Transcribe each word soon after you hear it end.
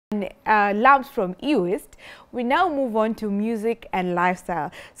on lamps from East, we now move on to music and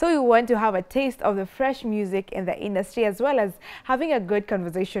lifestyle. So we want to have a taste of the fresh music in the industry, as well as having a good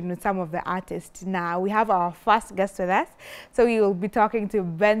conversation with some of the artists. Now we have our first guest with us. So we will be talking to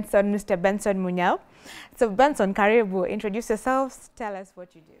Benson, Mr. Benson Munyao. So Benson, karibu, introduce yourselves, tell us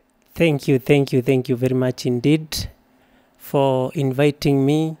what you do. Thank you very much indeed for inviting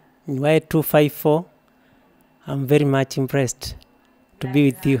me in Y254. I'm very much impressed to be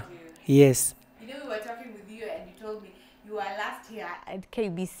with you. Yes. You know, we were talking with you and you told me you were last here at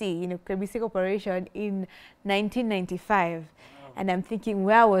KBC, KBC Corporation in 1995. Oh. And I'm thinking,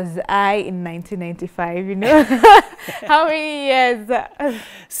 where was I in 1995, How many years?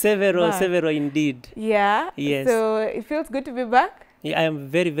 Several indeed. Yeah? Yes. So it feels good to be back? Yeah, I am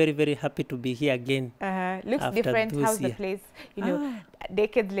very happy to be here again. Looks different. How's the place,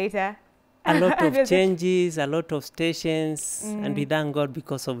 decades later? A lot of changes, a lot of stations, and we thank God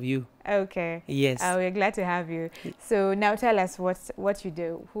because of you. Okay. Yes. We're glad to have you. So now tell us what you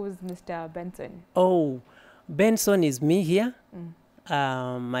do. Who's Mr. Benson? Oh, Benson is me here.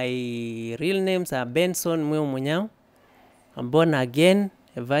 My real names are Benson Munyao. I'm born again,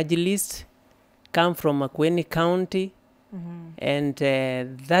 evangelist, come from Makueni County, and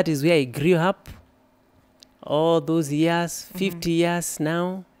that is where I grew up. All those years, 50 years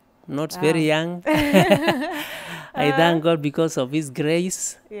now. Not very young. I thank God because of His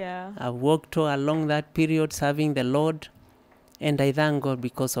grace. Yeah. I've walked along that period serving the Lord. And I thank God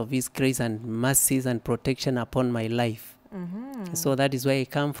because of His grace and mercies and protection upon my life. So that is where I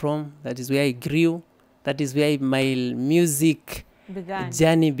come from. That is where I grew. That is where my music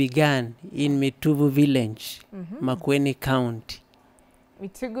journey began in Mituvu Village, Makueni County.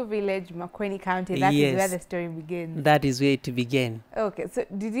 Mitugu Village, Makueni County, that is where the story begins. That is where it began. Okay, so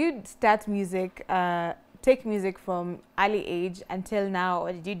did you start music, take music from early age until now,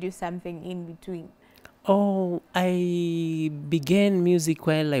 or did you do something in between? Oh, I began music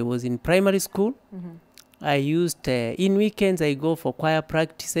while I was in primary school. I used, in weekends, I go for choir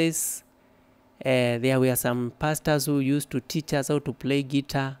practices. There were some pastors who used to teach us how to play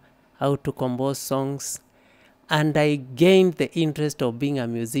guitar, how to compose songs. And I gained the interest of being a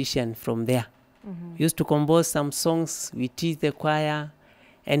musician from there. Used to compose some songs, we teach the choir,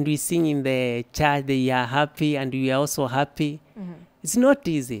 and we sing in the church. They are happy, and we are also happy. It's not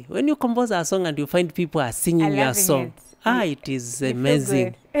easy. When you compose a song and you find people are singing your song, it is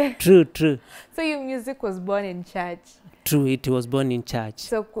amazing. True. So your music was born in church? True, it was born in church.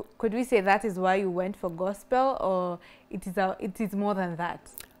 So could we say that is why you went for gospel, or it is more than that?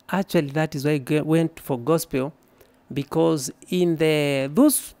 Actually, that is why I went for gospel. Because in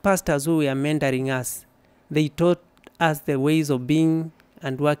those pastors who were mentoring us, they taught us the ways of being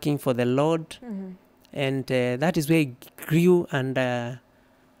and working for the Lord. And that is where I grew, and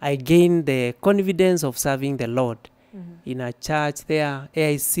I gained the confidence of serving the Lord in a church there,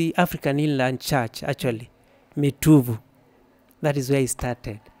 AIC, African Inland Church, actually, Mituvu. That is where I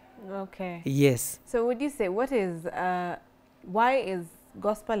started. Okay. Yes. So would you say, why is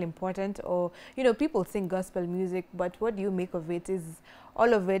gospel important? Or people sing gospel music, but what do you make of it? Is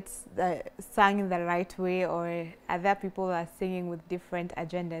all of it sung in the right way, or are there people that are singing with different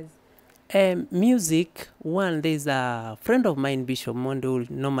agendas? Music, there's a friend of mine, Bishop Mondo, will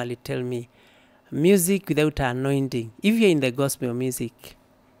normally tell me, music without anointing, if you're in the gospel music,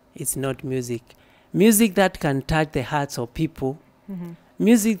 it's not music. Music that can touch the hearts of people,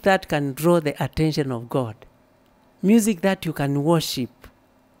 music that can draw the attention of God, music that you can worship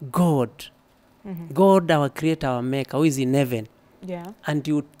God, God, our creator, our maker, who is in heaven. Yeah. And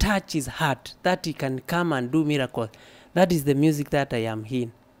you touch his heart, that he can come and do miracles. That is the music that I am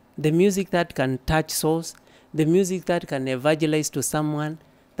in. The music that can touch souls, the music that can evangelize to someone,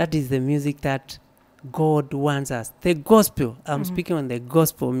 that is the music that God wants us. The gospel, I'm speaking on the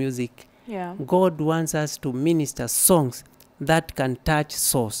gospel music. Yeah. God wants us to minister songs that can touch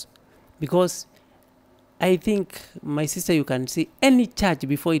souls. Because I think, my sister, you can see any church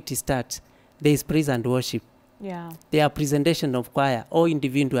before it starts, there is praise and worship. Yeah. There are presentation of choir or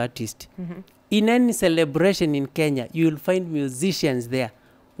individual artists. In any celebration in Kenya, you will find musicians there.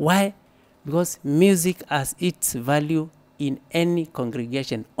 Why? Because music has its value in any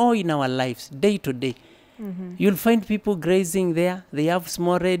congregation or in our lives, day to day. You'll find people grazing there. They have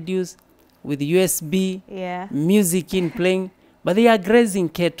small radios with USB, music in playing, but they are grazing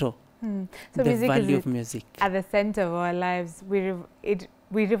cattle. So the value of music at the center of our lives.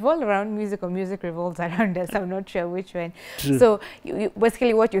 We revolve around music, or music revolves around us. I'm not sure which one. True. So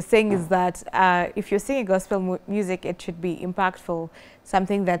basically what you're saying is that if you're singing gospel music, it should be impactful,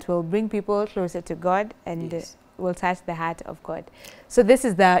 something that will bring people closer to God and will touch the heart of God. So this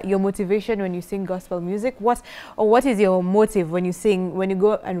is your motivation when you sing gospel music. What is your motive when you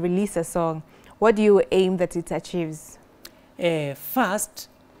go and release a song? What do you aim that it achieves? First,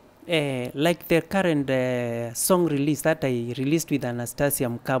 like the current song release that I released with Anastasia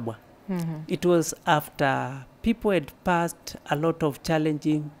Mkabwa, it was after people had passed a lot of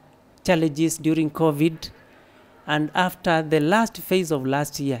challenges during COVID. And after the last phase of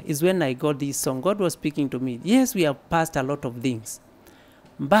last year is when I got this song. God was speaking to me. Yes, we have passed a lot of things,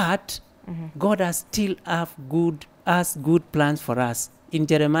 but God has still has good plans for us. In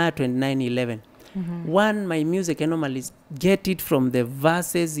Jeremiah 29:11, one, my music, I normally get it from the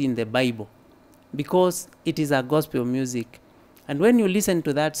verses in the Bible because it is a gospel music. And when you listen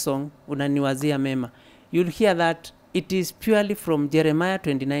to that song, Unaniwazia Mema, you'll hear that it is purely from Jeremiah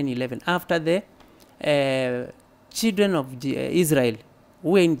 29:11. After the children of Israel who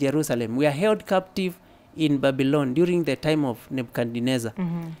were in Jerusalem were held captive in Babylon during the time of Nebuchadnezzar.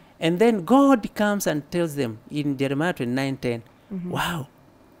 And then God comes and tells them in Jeremiah 29:10, wow,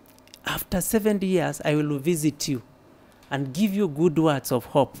 after 70 years I will visit you and give you good words of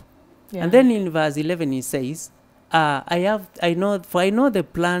hope. Yeah. And then in verse 11 he says, I know the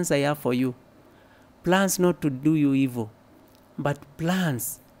plans I have for you, plans not to do you evil, but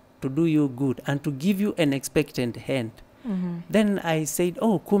plans to do you good and to give you an expectant end. Then I said,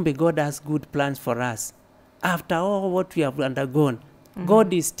 oh, kumbe, God has good plans for us. After all what we have undergone,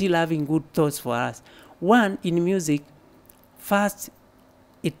 God is still having good thoughts for us. One, in music, first,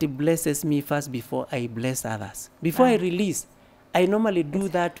 it blesses me first before I bless others. Before I release, I normally do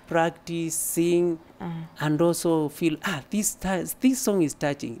that practice, sing, and also feel, this song is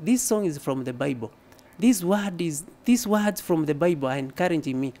touching. This song is from the Bible. These words from the Bible are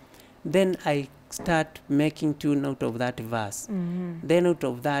encouraging me. Then I start making tune out of that verse. Then out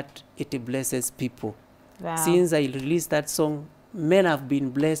of that, it blesses people. Wow. Since I released that song, men have been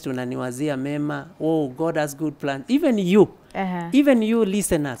blessed. Unaniwazia mema. Oh, God has good plans. Even you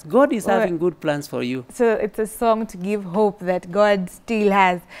listeners, God is having good plans for you. So it's a song to give hope that God still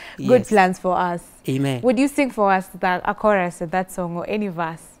has good plans for us. Amen. Would you sing for us a chorus of that song or any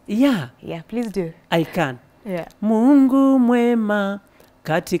verse? Yeah. Yeah, please do. I can. Yeah. Mungu mwema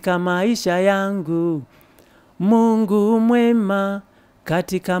katika maisha yangu. Mungu mwema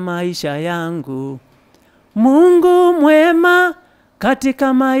katika maisha yangu. Mungu mwema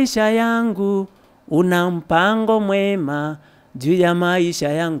katika maisha yangu. Una mpango mwema juu ya maisha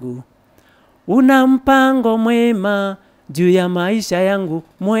yangu. Una mpango mwema juu ya maisha yangu.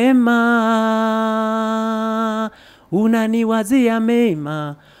 Mwema. Unaniwazia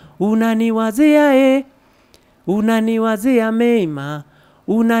mema. Unaniwazia unaniwazia mema.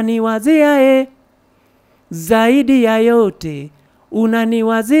 Unaniwazia zaidi ya yote.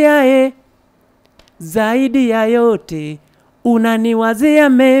 Unaniwazia zaidi ya yote. Unaniwazia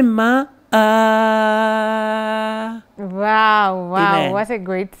mema. Wow, Amen. What a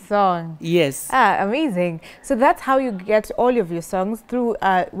great song. Yes. Amazing. So that's how you get all of your songs through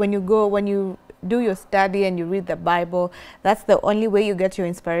when you do your study and you read the Bible. That's the only way you get your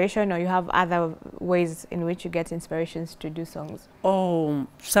inspiration, or you have other ways in which you get inspirations to do songs? Oh,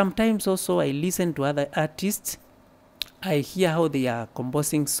 sometimes also I listen to other artists. I hear how they are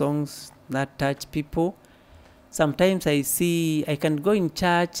composing songs that touch people. Sometimes I can go in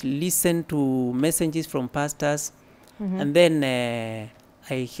church, listen to messages from pastors, and then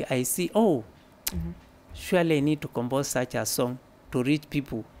I see, surely I need to compose such a song to reach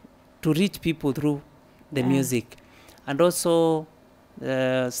people through the music. And also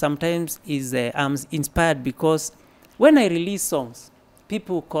sometimes I'm inspired because when I release songs,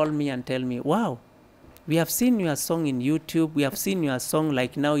 people call me and tell me, wow, we have seen your song in YouTube. We have seen your song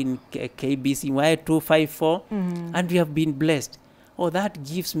like now in KBC, Y254, and we have been blessed. Oh, that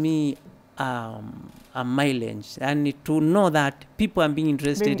gives me a mileage, and to know that people are being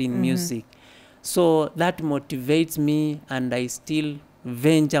interested in music. So that motivates me, and I still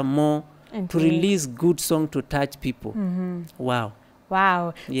venture more to release good song to touch people. Wow.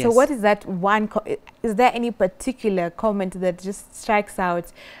 Wow. Yes. So what is that one, is there any particular comment that just strikes out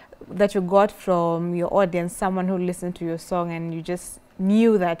that you got from your audience, someone who listened to your song and you just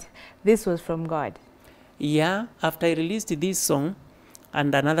knew that this was from God? Yeah, after I released this song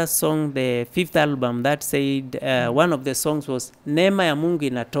and another song, the 5th album, that said, one of the songs was Neema ya Mungu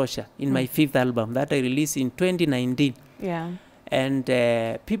inatosha in my 5th album that I released in 2019. Yeah. And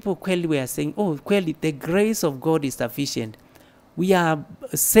people clearly were saying, oh, clearly the grace of God is sufficient. We are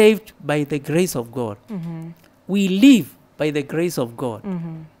saved by the grace of God. We live by the grace of God.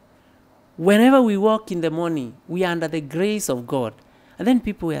 Whenever we walk in the morning, we are under the grace of God. And then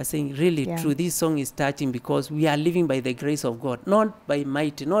people were saying, really Yeah. true, this song is touching because we are living by the grace of God, not by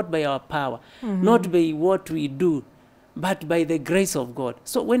might, not by our power, not by what we do, but by the grace of God.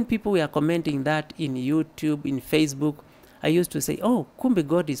 So when people were commenting that in YouTube, in Facebook, I used to say, oh, kumbe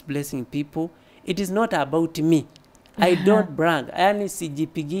God is blessing people. It is not about me. I don't brag. Yani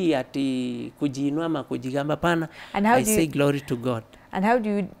sijipigi ati kujiinua ama kujigamba pana. And how I do you, say glory to God. And how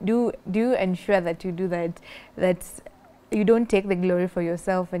do you ensure that you do that, that you don't take the glory for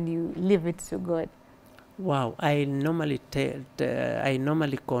yourself and you leave it to God? Wow, I normally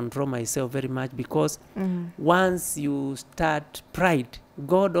control myself very much because once you start pride,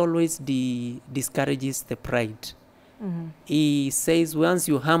 God always discourages the pride. He says once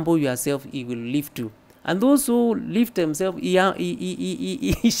you humble yourself, he will lift you. And those who lift themselves,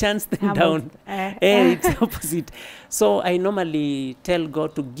 he shuns them down. It's opposite. So I normally tell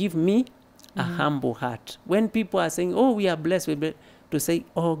God to give me a humble heart. When people are saying, oh, we are blessed, to say,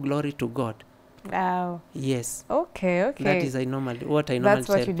 oh, glory to God. Wow. Yes. Okay. That is what I normally That's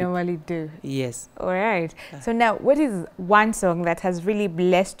what tell you people. normally do. Yes. All right. So now, what is one song that has really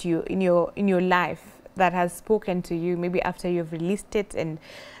blessed you in your life, that has spoken to you, maybe after you've released it and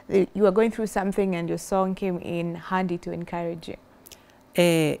you were going through something and your song came in handy to encourage you?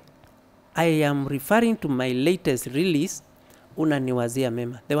 I am referring to my latest release, Unaniwazia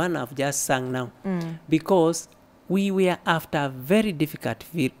Mema, the one I've just sung now, because we were after a very difficult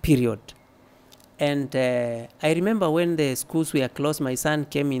period. And I remember when the schools were closed, my son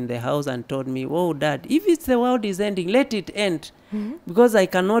came in the house and told me, oh, Dad, if it's the world is ending, let it end, because I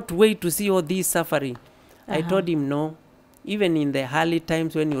cannot wait to see all this suffering. I told him, no. Even in the early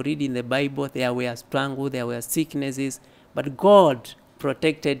times when you read in the Bible, there were struggles, there were sicknesses, but God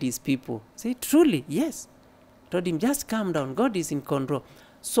protected his people. Say, truly, yes. Told him, just calm down. God is in control.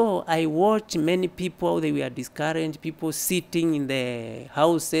 So I watched many people, they were discouraged, people sitting in the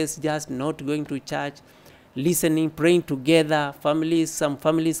houses, just not going to church, listening, praying together. Some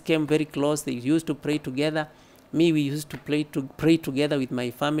families came very close. They used to pray together. We used to pray together with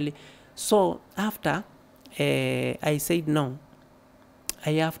my family. So after, I said, no,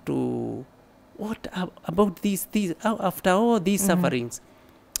 I have to, what about these after all these sufferings,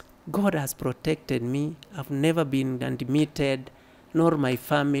 God has protected me. I've never been admitted, nor my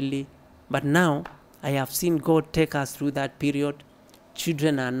family. But now I have seen God take us through that period.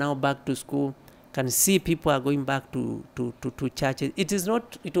 Children are now back to school. Can see people are going back to churches.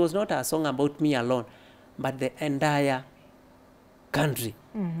 It was not a song about me alone, but the entire country,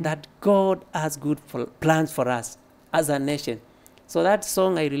 that God has good plans for us as a nation. So that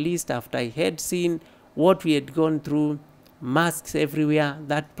song I released after I had seen what we had gone through, masks everywhere,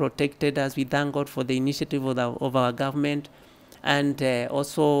 that protected us. We thank God for the initiative of our government, and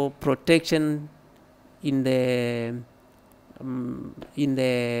also protection in the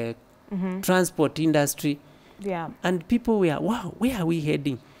transport industry. Yeah. And people were, wow, where are we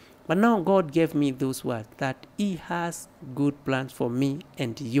heading? But now God gave me those words, that he has good plans for me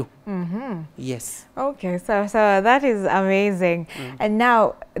and you. Yes. Okay, so that is amazing. And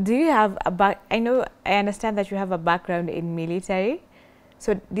now, do you have I understand that you have a background in military.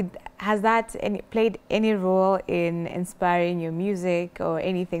 So has that played any role in inspiring your music or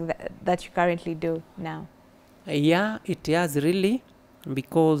anything that you currently do now? Yeah, it has really,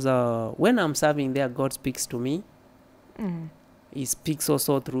 because when I'm serving there, God speaks to me. He speaks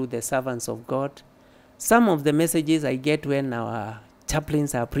also through the servants of God. Some of the messages I get when our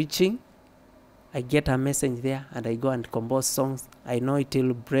chaplains are preaching, I get a message there and I go and compose songs. I know it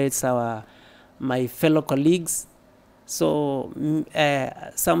will bless my fellow colleagues. So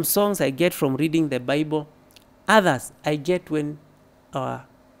some songs I get from reading the Bible. Others I get when our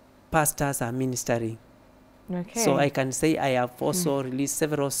pastors are ministering. Okay. So I can say I have also released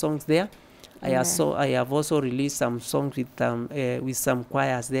several songs there. I have also released some songs with some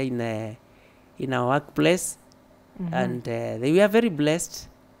choirs there in our workplace, and they were very blessed.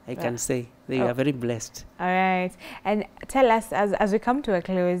 I can say they were very blessed. All right, and tell us as we come to a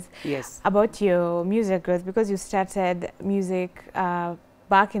close, yes, about your music growth, because you started music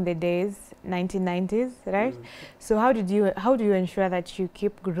back in the days, 1990s, right? So how do you ensure that you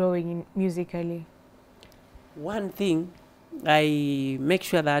keep growing musically? One thing, I make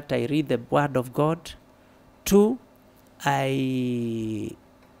sure that I read the Word of God. Two, I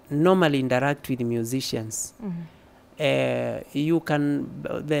normally interact with musicians. You can,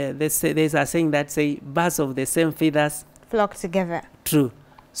 there's a saying that say, birds of the same feathers flock together. True.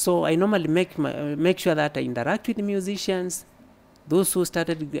 So I normally make sure that I interact with musicians, those who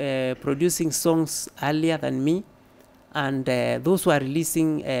started producing songs earlier than me, and those who are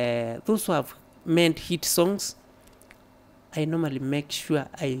releasing, those who have made hit songs. I normally make sure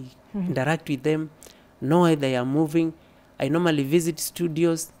I interact with them, know where they are moving. I normally visit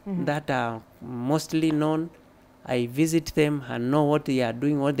studios that are mostly known. I visit them and know what they are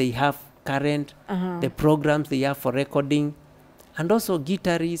doing, what they have current, the programs they have for recording. And also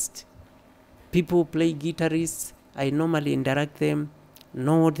guitarists, people who play guitarists, I normally interact them,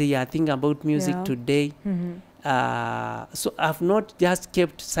 know what they are thinking about music today. So I've not just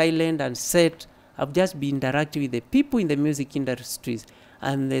kept silent and set. I've just been interacting with the people in the music industries,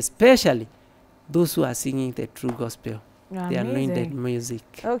 and especially those who are singing the true gospel, the anointed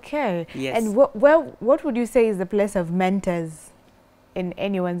music. Okay. Yes. And what would you say is the place of mentors in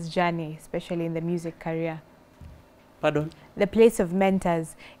anyone's journey, especially in the music career? Pardon? The place of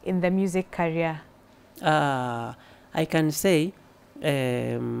mentors in the music career. I can say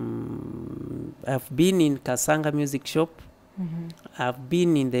I've been in Kasanga Music Shop. I've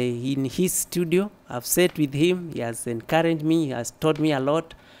been in his studio. I've sat with him. He has encouraged me. He has taught me a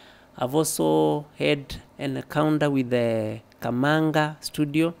lot. I've also had an encounter with the Kamanga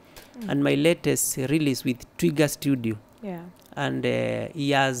studio and my latest release with Trigger Studio. Yeah. And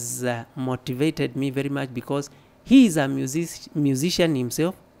he has motivated me very much because he is a musician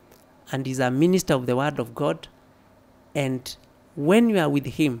himself and is a minister of the Word of God. And when you are with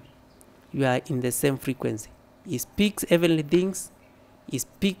him, you are in the same frequency. He speaks heavenly things. He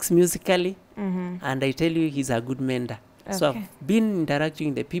speaks musically. And I tell you, he's a good mentor. Okay. So I've been interacting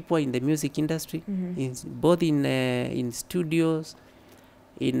with the people in the music industry, both in studios,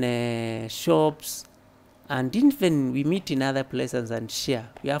 in shops, and even we meet in other places and share.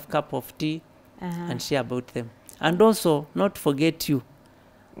 We have a cup of tea and share about them. And also, not forget you,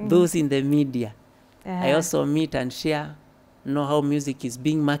 those in the media. I also meet and share, know how music is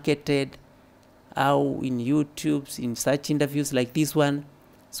being marketed, how in YouTubes, in such interviews like this one.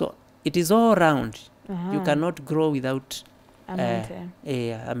 So it is all around. You cannot grow without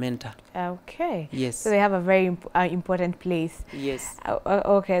a mentor. Okay. Yes. So they have a very important place. Yes.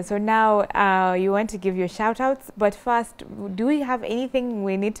 Okay. So now you want to give your shout outs, but first, do we have anything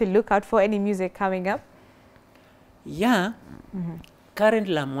we need to look out for, any music coming up? Yeah.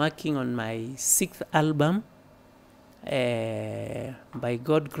 Currently I'm working on my 6th album. By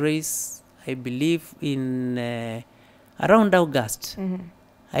God's grace, I believe in around August,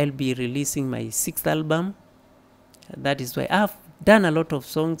 I'll be releasing my 6th album. That is why I've done a lot of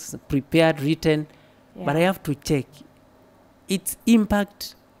songs, prepared, written, but I have to check its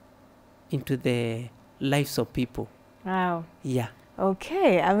impact into the lives of people. Wow. Yeah.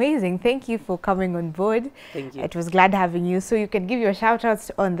 Okay, amazing. Thank you for coming on board. Thank you. It was glad having you. So you can give your shout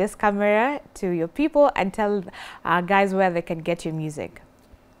outs on this camera to your people and tell guys where they can get your music.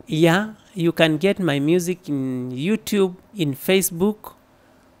 Yeah, you can get my music in YouTube, in Facebook,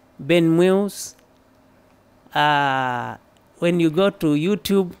 Ben Munyao. When you go to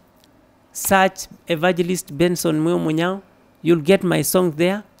YouTube, search Evangelist Benson Munyao, you'll get my song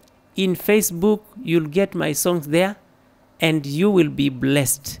there. In Facebook, you'll get my songs there, and you will be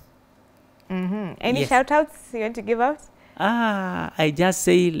blessed. Any shout outs you want to give out? I just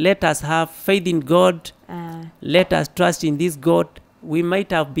say, let us have faith in God. Let us trust in this God. We might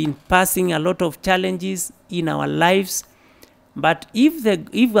have been passing a lot of challenges in our lives, but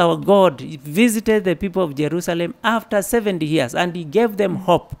if our God visited the people of Jerusalem after 70 years and he gave them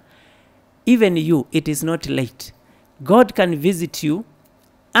hope, even you, it is not late. God can visit you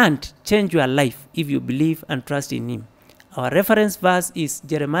and change your life if you believe and trust in him. Our reference verse is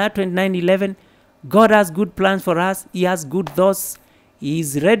Jeremiah 29:11. God has good plans for us. He has good thoughts. He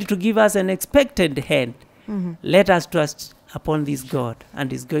is ready to give us an expected hand. Let us trust upon this God,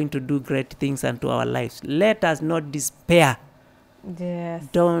 and he's going to do great things unto our lives. Let us not despair. Yes.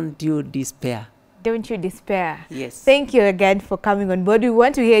 Don't you despair. Don't you despair. Yes. Thank you again for coming on board. We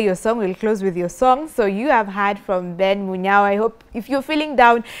want to hear your song. We'll close with your song. So you have heard from Ben Munyao. I hope if you're feeling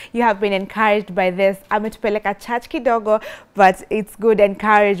down, you have been encouraged by this. Ametupeleka church kidogo, but it's good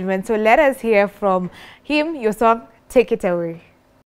encouragement. So let us hear from him. Your song, take it away.